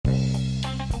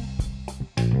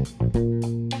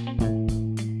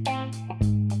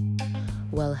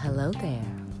Well, hello there,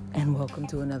 and welcome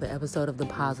to another episode of the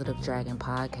Positive Dragon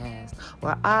Podcast,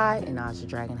 where I, Inasha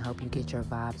Dragon, help you get your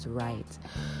vibes right.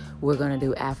 We're going to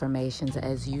do affirmations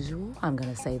as usual. I'm going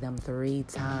to say them 3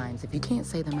 times. If you can't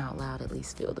say them out loud, at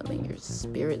least feel them in your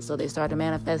spirit so they start to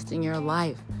manifest in your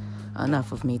life.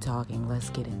 Enough of me talking. Let's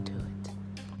get into it.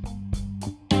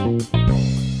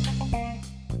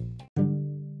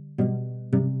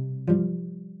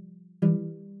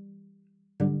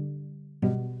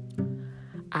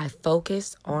 I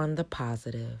focused on the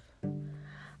positive.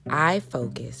 I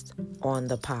focused on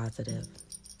the positive.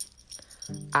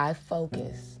 I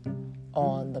focus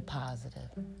on the positive.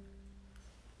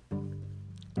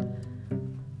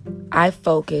 I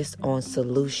focus on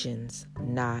solutions,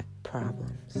 not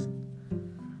problems.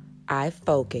 I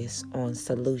focus on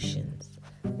solutions,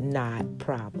 not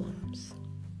problems.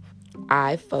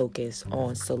 I focus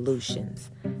on solutions,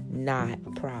 not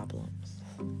problems.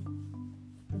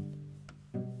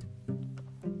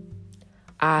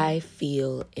 I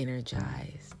feel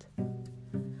energized.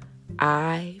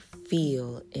 I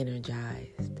feel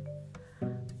energized.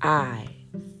 I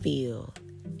feel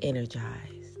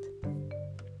energized.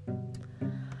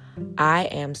 I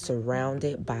am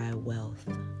surrounded by wealth.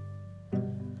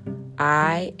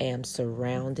 I am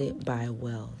surrounded by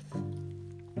wealth.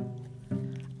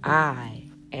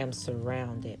 I am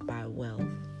surrounded by wealth.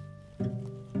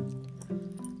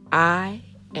 I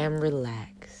am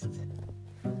relaxed.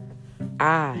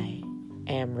 I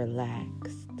am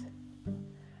relaxed.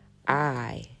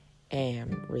 I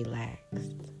am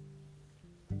relaxed.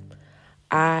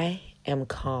 I am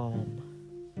calm.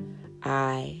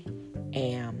 I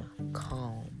am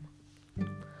calm.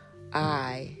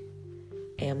 I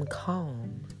am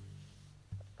calm.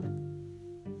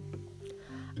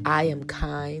 I am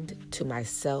kind to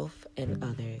myself and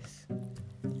others.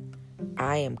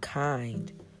 I am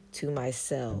kind to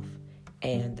myself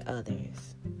and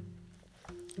others.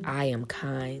 I am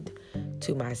kind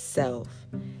to myself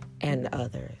and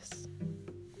others.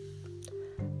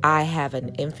 I have an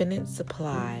infinite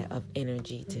supply of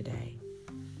energy today.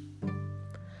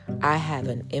 I have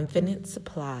an infinite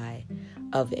supply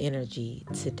of energy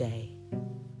today.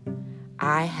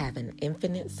 I have an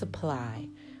infinite supply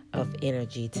of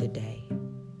energy today.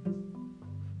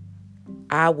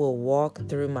 I will walk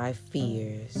through my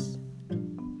fears.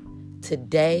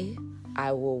 Today,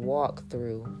 I will walk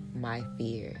through my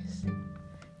fears.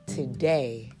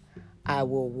 Today, I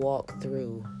will walk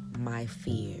through my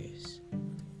fears.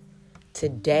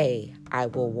 Today, I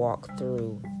will walk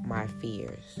through my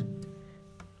fears.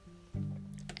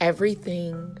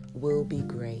 Everything will be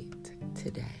great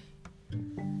today.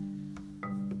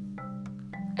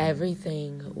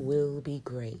 Everything will be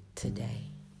great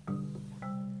today.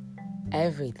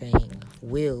 Everything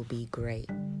will be great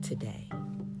today.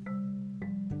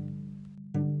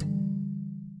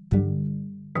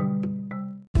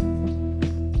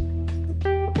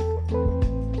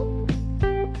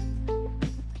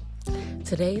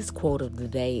 Today's quote of the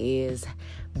day is,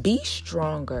 be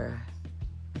stronger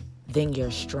than your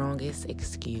strongest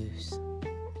excuse.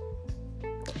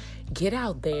 Get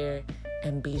out there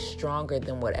and be stronger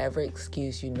than whatever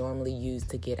excuse you normally use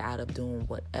to get out of doing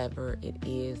whatever it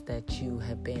is that you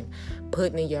have been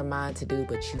putting in your mind to do,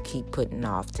 but you keep putting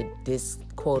off. This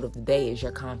quote of the day is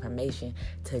your confirmation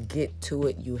to get to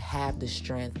it. You have the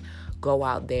strength. Go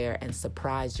out there and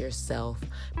surprise yourself,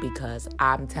 because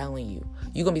I'm telling you,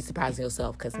 you're going to be surprising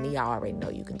yourself, because me, I already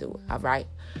know you can do it. All right?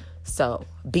 So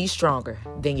be stronger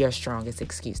than your strongest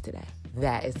excuse today.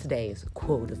 That is today's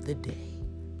quote of the day.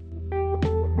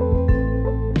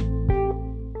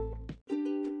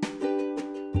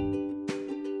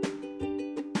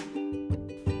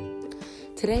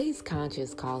 Today's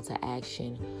conscious call to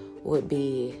action would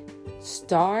be,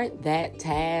 start that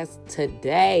task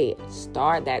today.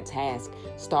 Start that task.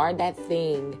 Start that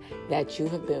thing that you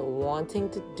have been wanting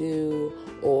to do,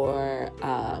 or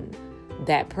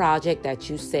that project that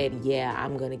you said, yeah,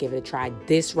 I'm going to give it a try.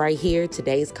 This right here,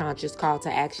 today's conscious call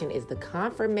to action, is the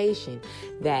confirmation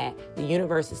that the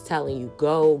universe is telling you,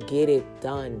 go get it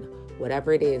done.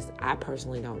 Whatever it is, I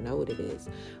personally don't know what it is.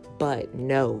 But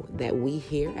know that we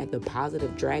here at the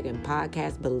Positive Dragon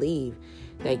Podcast believe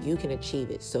that you can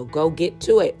achieve it. So go get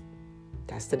to it.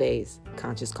 That's today's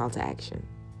conscious call to action.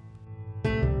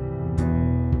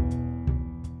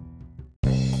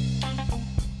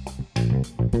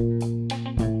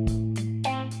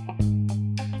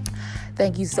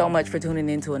 Thank you so much for tuning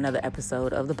in to another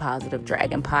episode of the Positive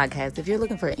Dragon Podcast. If you're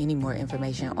looking for any more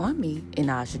information on me,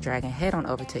 Inaj the Dragon, head on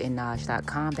over to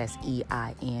Inaj.com. That's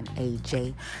EINAJ.com.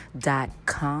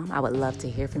 I would love to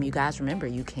hear from you guys. Remember,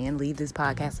 you can leave this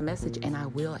podcast a message and I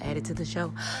will add it to the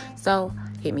show. So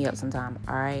hit me up sometime.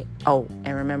 All right. Oh,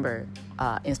 and remember,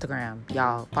 Instagram.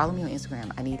 Y'all, follow me on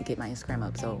Instagram. I need to get my Instagram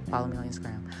up. So follow me on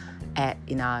Instagram at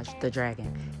Inaj the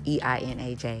Dragon.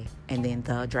 EINAJ, and then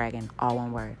the Dragon, all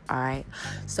one word. All right.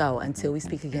 So until we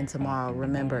speak again tomorrow,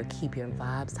 remember, keep your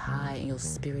vibes high and your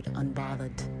spirit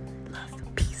unbothered.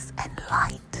 Love, peace, and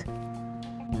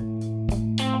light.